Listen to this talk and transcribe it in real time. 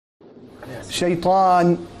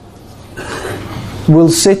Shaitan will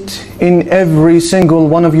sit in every single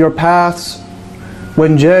one of your paths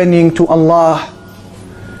when journeying to Allah,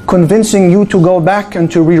 convincing you to go back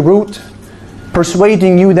and to reroute,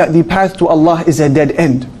 persuading you that the path to Allah is a dead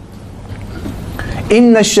end.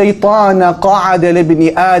 إِنَّ الشَّيْطَانَ قَعَدَ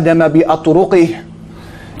لِبْنِ آدَمَ بِأَطْرُقِهِ.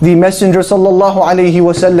 The Messenger sallallahu alayhi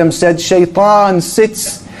wasallam said, Shaitan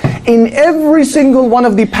sits in every single one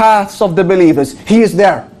of the paths of the believers. He is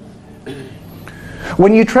there.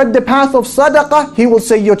 When you tread the path of sadaqah, he will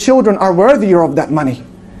say your children are worthier of that money.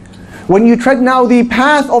 When you tread now the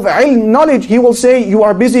path of ilm, knowledge, he will say you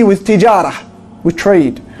are busy with tijarah, with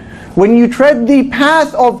trade. When you tread the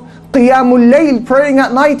path of qiyamul layl, praying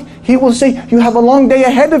at night, he will say you have a long day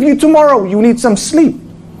ahead of you tomorrow, you need some sleep,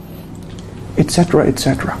 etc.,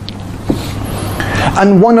 etc.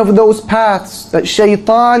 And one of those paths that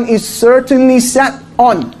shaitan is certainly set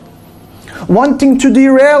on, wanting to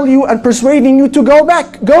derail you and persuading you to go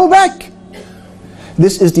back.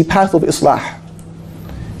 This is the path of islah,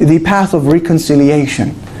 the path of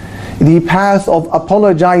reconciliation, the path of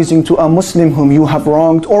apologizing to a Muslim whom you have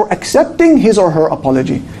wronged or accepting his or her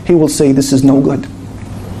apology. He will say this is no good.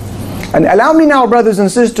 And allow me now, brothers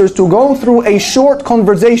and sisters, to go through a short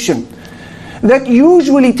conversation that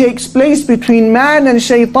usually takes place between man and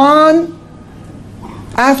shaitan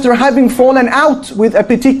after having fallen out with a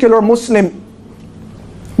particular Muslim.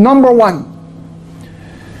 Number one,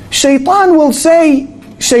 shaitan will say,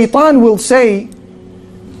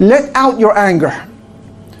 let out your anger.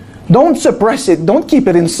 Don't suppress it, don't keep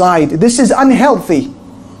it inside. This is unhealthy.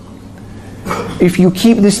 If you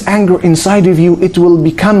keep this anger inside of you, it will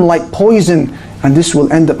become like poison, and this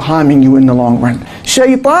will end up harming you in the long run.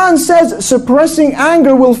 Shaitan says suppressing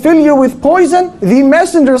anger will fill you with poison. The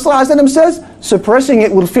Messenger ﷺ says suppressing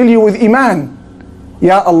it will fill you with iman.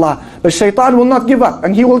 Ya Allah. But shaitan will not give up,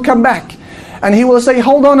 and he will come back. And he will say,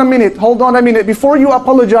 hold on a minute, before you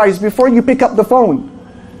apologize, before you pick up the phone.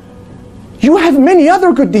 You have many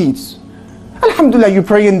other good deeds. Alhamdulillah, you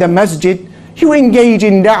pray in the masjid, you engage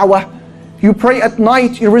in da'wah, you pray at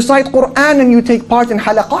night, you recite Quran, and you take part in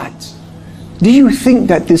halaqat. Do you think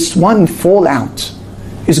that this one fallout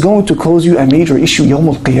is going to cause you a major issue Yawm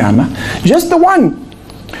al-Qiyamah? Just the one.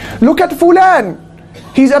 Look at Fulan.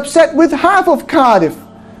 He's upset with half of Cardiff.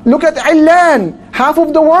 Look at Ilan. Half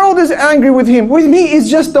of the world is angry with him. With me is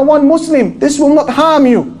just the one Muslim. This will not harm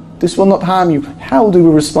you. This will not harm you. How do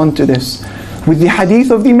we respond to this? With the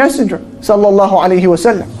hadith of the Messenger sallallahu alayhi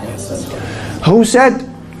wasallam, who said,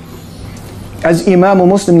 as Imam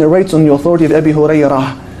Muslim narrates on the authority of Abi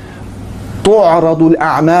Hurairah, تعرض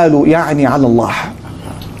الأعمال يعني على الله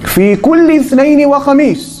في كل اثنين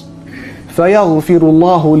وخميس فيغفر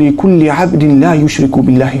الله لكل عبد لا يشرك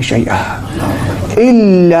بالله شيئا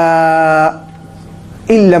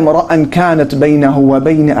إلا امرأ كانت بينه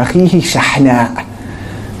وبين أخيه شحناء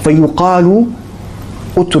فيقال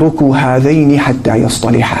اتركوا هذين حتى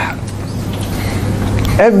يصطلحا.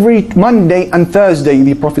 Every Monday and Thursday,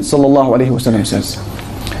 the Prophet ﷺ says,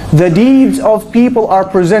 the deeds of people are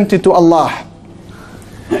presented to Allah,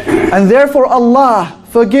 and therefore Allah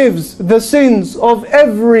forgives the sins of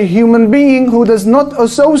every human being who does not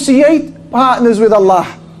associate partners with Allah.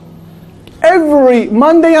 Every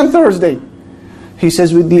Monday and Thursday. He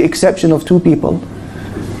says, with the exception of two people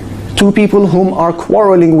whom are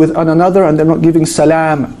quarreling with one another and they're not giving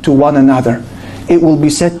salam to one another. It will be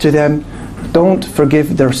said to them, don't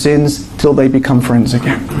forgive their sins till they become friends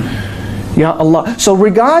again. Ya Allah. So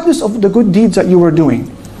regardless of the good deeds that you are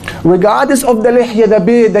doing, regardless of the lihya, the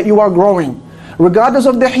beard that you are growing, regardless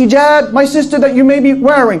of the hijab, my sister, that you may be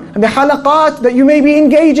wearing, and the halaqat that you may be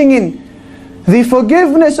engaging in, the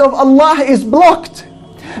forgiveness of Allah is blocked.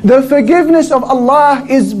 The forgiveness of Allah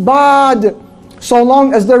is barred so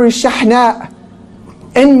long as there is shahna,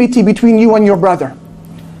 enmity between you and your brother.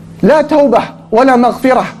 La tawbah wa la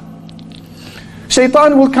maghfirah.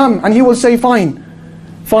 Shaitan will come and he will say, fine,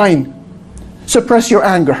 suppress your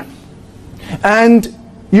anger. And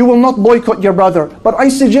you will not boycott your brother, but I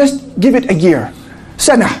suggest give it a year.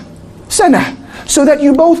 Sana, so that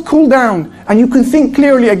you both cool down and you can think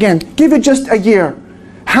clearly again. Give it just a year.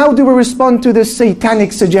 How do we respond to this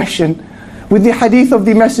satanic suggestion? With the hadith of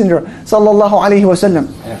the Messenger sallallahu alaihi wasallam,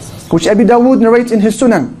 which Abi Dawood narrates in his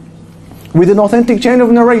Sunan, with an authentic chain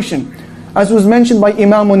of narration, as was mentioned by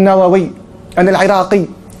Imam al-Nawawi and al-Iraqi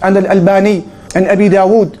and al-Albani and Abi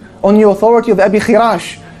Dawood, on the authority of Abi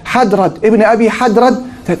Khirash, Hadrad, Ibn Abi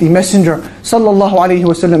Hadrad, that the Messenger sallallahu alaihi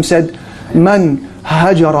wasallam said, Man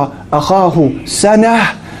hajara akhahu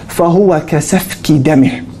sanah fahuwa kasafki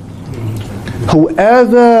damih.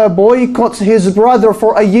 Whoever boycotts his brother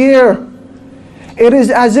for a year, it is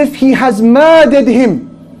as if he has murdered him.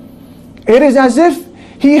 It is as if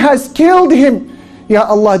he has killed him. Ya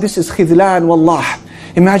Allah, this is khidlan wallah.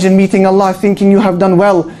 Imagine meeting Allah thinking you have done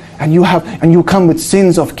well, and you come with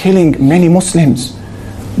sins of killing many Muslims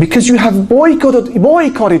because you have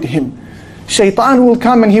boycotted him. Shaitan will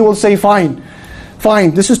come and he will say, fine,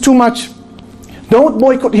 this is too much. Don't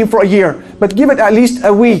boycott him for a year, but give it at least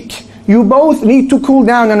a week. You both need to cool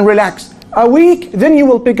down and relax. A week, then you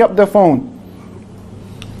will pick up the phone.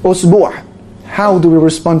 Usbu'. How do we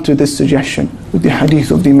respond to this suggestion? With the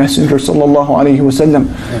hadith of the Messenger sallallahu alayhi wasallam,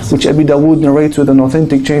 which Abi Dawood narrates with an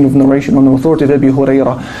authentic chain of narration on the authority of Abi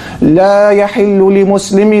Hurairah. لا يحل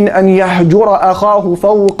لمسلم أن يهجر أخاه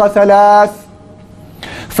فوق ثلاث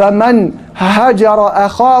فمن هجر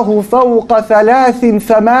أخاه فوق ثلاث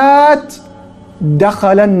فمات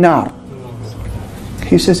دخل النار.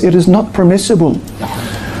 He says it is not permissible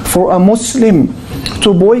for a Muslim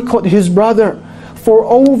to boycott his brother for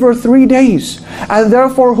over 3 days, and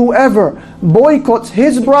therefore whoever boycotts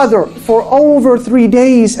his brother for over 3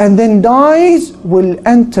 days and then dies will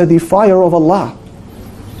enter the fire of Allah.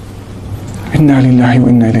 Inna lillahi wa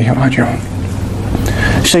inna ilayhi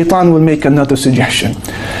raji'un. Shaitan will make another suggestion,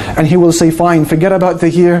 and he will say, fine, forget about the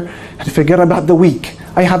year and forget about the week.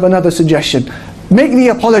 I have another suggestion. Make the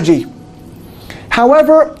apology.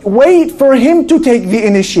 However, wait for him to take the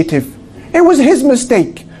initiative. It was his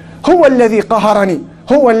mistake. هو الذي قهرني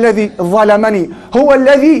هو الذي ظلمني هو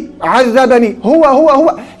الذي عذبني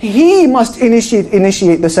هو. He must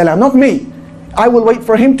initiate the salam, not me. I will wait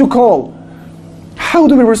for him to call. How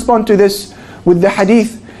do we respond to this? With the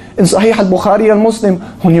hadith in Sahih al-Bukhari and Muslim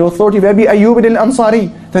on the authority of Abi Ayyub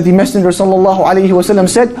al-Ansari, that the Messenger sallallahu alayhi wasallam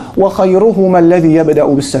said, وَخَيْرُهُمَا الَّذِي يَبْدَأُ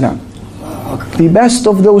بِالسَّلَامِ. The best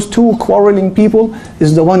of those two quarreling people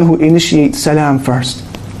is the one who initiates salam first.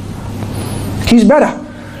 He's better.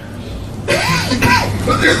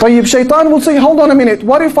 Tayyib, Shaitan will say, hold on a minute,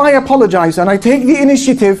 what if I apologize and I take the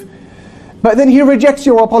initiative, but then he rejects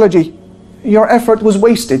your apology? Your effort was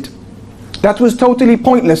wasted. That was totally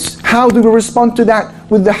pointless. How do we respond to that?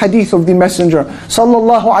 With the hadith of the Messenger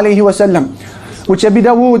sallallahu alayhi wasallam, which Abi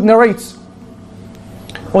Dawood narrates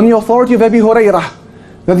on the authority of Abi Hurairah,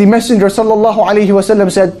 that the Messenger sallallahu alayhi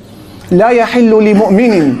wasallam said, لا يحل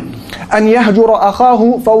لمؤمن أن يهجر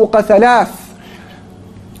أخاه فوق ثلاث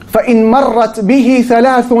فإن مرت به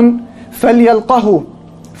ثلاث فليلقه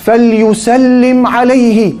فليسلم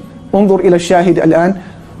عليه. انظر إلى الشاهد الآن.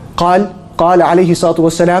 قال عليه الصلاة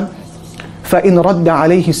والسلام فإن رد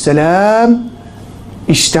عليه السلام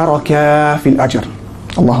اشتركا في الأجر.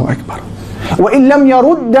 الله أكبر. وإن لم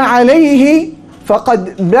يرد عليه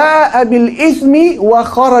فقد باء بالإثم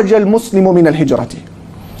وخرج المسلم من الهجرة.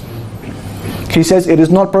 He says it is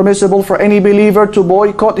not permissible for any believer to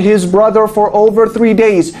boycott his brother for over 3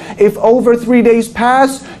 days. If over 3 days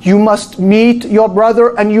pass, you must meet your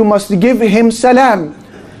brother and you must give him salam.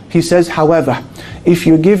 He says, however, if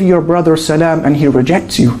you give your brother salam and he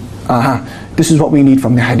rejects you, this is what we need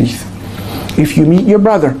from the hadith. If you meet your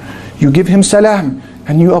brother, you give him salam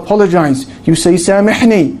and you apologize, you say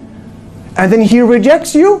samihni, and then he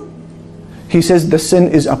rejects you, he says the sin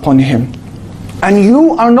is upon him. And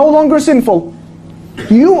you are no longer sinful.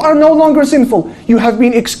 You are no longer sinful. You have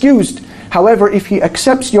been excused. However, if he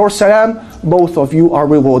accepts your salam, both of you are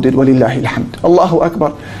rewarded. Walillahi alhamd. Allahu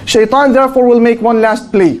Akbar. Shaitan therefore will make one last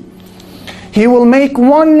plea. He will make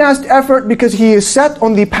one last effort because he is set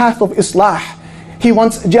on the path of Islah. He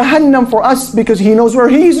wants Jahannam for us because he knows where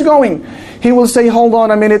he is going. He will say, hold on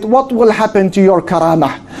a minute, what will happen to your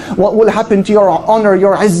karamah? What will happen to your honor,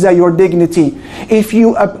 your izzah, your dignity? If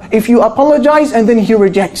you apologize and then he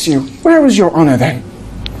rejects you, where is your honor then?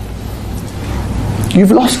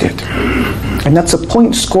 You've lost it. And that's a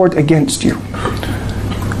point scored against you.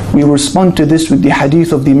 We respond to this with the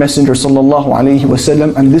hadith of the Messenger sallallahu alayhi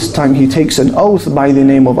wasallam, and this time he takes an oath by the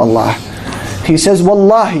name of Allah. He says,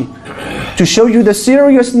 Wallahi, to show you the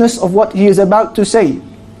seriousness of what he is about to say.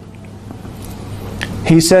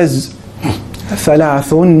 He says,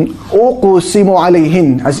 ثلاث أقسم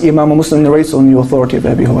عليهن, as Imam Muslim narrates on the authority of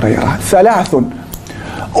Abi Hurairah. ثلاث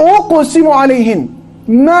أقسم عليهن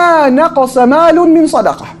ما نقص مال من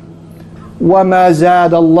صدقة وما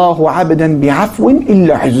زاد الله عبدا بعفو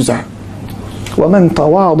إلا عزا ومن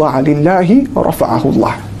تواضع لله رفعه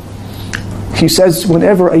الله. He says,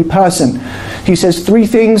 whenever a person, he says 3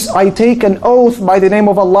 things, I take an oath by the name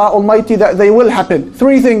of Allah Almighty that they will happen.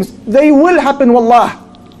 3 things, they will happen, wallah.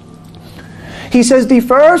 He says the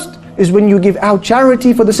first is when you give out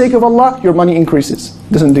charity for the sake of Allah, your money increases,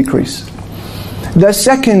 doesn't decrease. The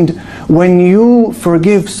second, When you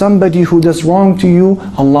forgive somebody who does wrong to you,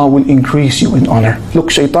 Allah will increase you in honor.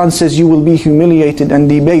 Look, shaitan says you will be humiliated and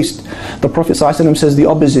debased. The Prophet ﷺ says the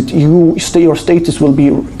opposite. Your status will be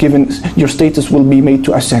given, your status will be made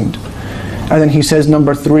to ascend. And then he says,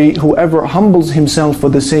 number 3, whoever humbles himself for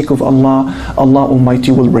the sake of Allah, Allah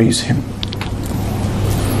Almighty will raise him.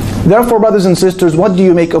 Therefore, brothers and sisters, what do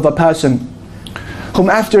you make of a person whom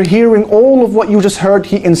after hearing all of what you just heard,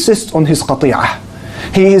 he insists on his qati'ah?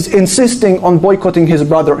 He is insisting on boycotting his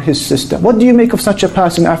brother, his sister. What do you make of such a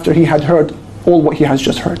person after he had heard all what he has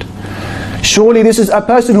just heard? Surely this is a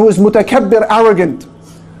person who is mutakabbir, arrogant.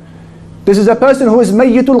 This is a person who is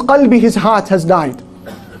mayyitul qalbi, his heart has died.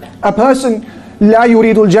 A person la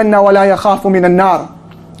yuridul jannah wa la yakhafu min an-nar.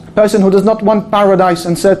 A person who does not want paradise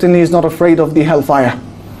and certainly is not afraid of the hellfire.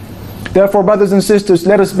 Therefore, brothers and sisters,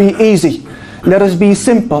 let us be easy, let us be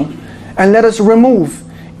simple, and let us remove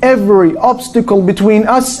every obstacle between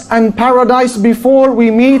us and paradise before we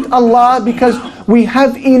meet Allah, because we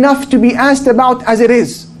have enough to be asked about as it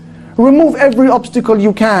is. Remove every obstacle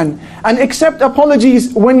you can, and accept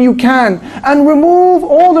apologies when you can, and remove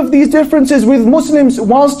all of these differences with Muslims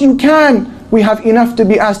whilst you can. We have enough to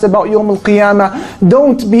be asked about Yawm al-Qiyamah.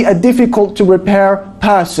 Don't be a difficult to repair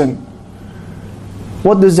person.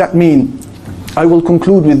 What does that mean? I will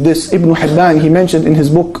conclude with this. Ibn Hibban, he mentioned in his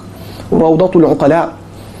book Rawdatul Uqala,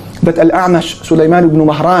 that Al-A'mash, Sulaiman ibn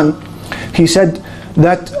Mahran, he said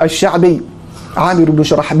that Al-Sha'bi, Amir ibn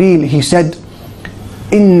Shurahbil, he said,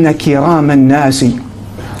 Inna kiram al-nasi.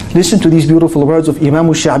 Listen to these beautiful words of Imam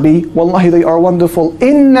al-Sha'bi. Wallahi, they are wonderful.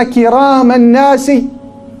 Inna kiram al-nasi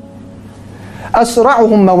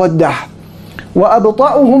asra'uhum mawaddah wa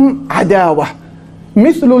abta'uhum adawah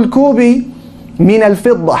mithlu al-kubi min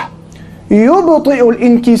al-fiddah yubti'u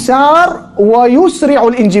al-inkisar wa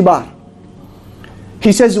yusri'u al-injibar.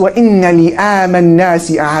 He says, وَإِنَّ لِآمَ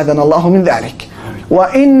النَّاسِ أَعَاذَنَ اللَّهُ مِنْ ذَلِكَ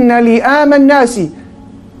وَإِنَّ لِآمَ النَّاسِ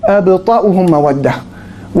أَبْطَأُهُمْ مَوَدَّةً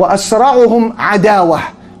وَأَسْرَعُهُمْ عَدَاوَةً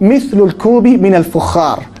مِثْلُ الْكُوبِ مِنَ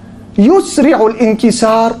الْفُخَّارِ يُسْرِعُ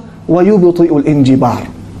الْإِنْكِسَارِ وَيُبْطِئُ الْإِنْجِبَارِ.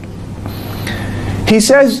 He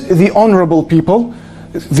says the honorable people,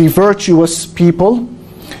 the virtuous people,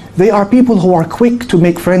 they are people who are quick to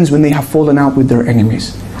make friends when they have fallen out with their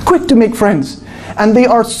enemies. Quick to make friends. And they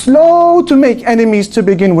are slow to make enemies to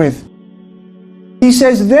begin with. He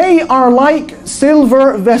says they are like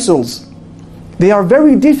silver vessels. They are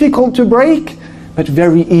very difficult to break, but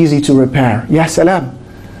very easy to repair. Ya salam.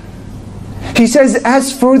 He says,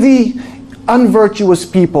 as for the unvirtuous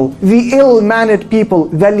people, the ill-mannered people,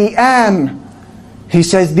 the li'am, he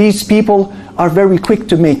says these people are very quick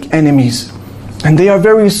to make enemies. And they are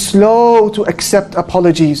very slow to accept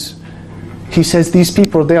apologies. He says these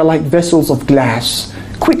people, they are like vessels of glass,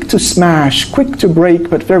 quick to smash, quick to break,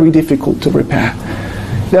 but very difficult to repair.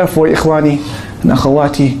 Therefore, ikhwani and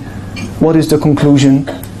akhawati, what is the conclusion?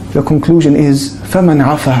 The conclusion is, فَمَنْ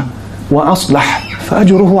عَفَى وَأَصْلَحَ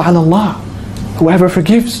فَأَجْرُهُ عَلَى اللَّهِ. Whoever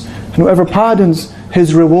forgives and whoever pardons,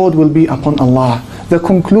 his reward will be upon Allah. The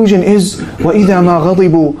conclusion is, وَإِذَا مَا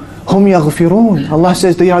غَضِبُوا هُمْ يَغْفِرُونَ. Allah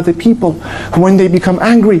says they are the people who, when they become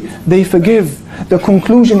angry, they forgive. The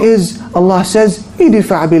conclusion is, Allah says,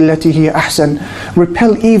 إِدْفَعْ بِالَّتِي هِيَ أَحْسَنُ.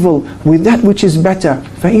 Repel evil with that which is better.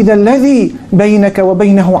 فَإِذَا الَّذِي بَيْنَكَ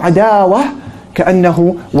وَبَيْنَهُ عَدَاوَةٌ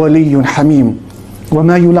كَأَنَّهُ وَلِيٌّ حَمِيمٌ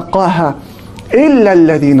وَمَا يُلَقَّاهَا إِلَّا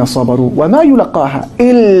الَّذِينَ صَبَرُوا وَمَا يُلَقَّاهَا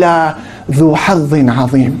إِلَّا ذُو حَظٍّ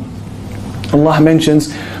عَظِيمٍ. Allah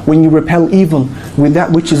mentions, when you repel evil with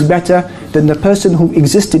that which is better, then the person who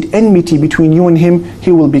existed enmity between you and him,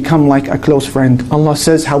 he will become like a close friend. Allah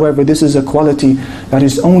says, however, this is a quality that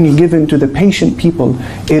is only given to the patient people.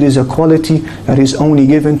 It is a quality that is only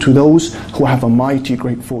given to those who have a mighty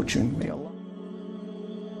great fortune. May Allah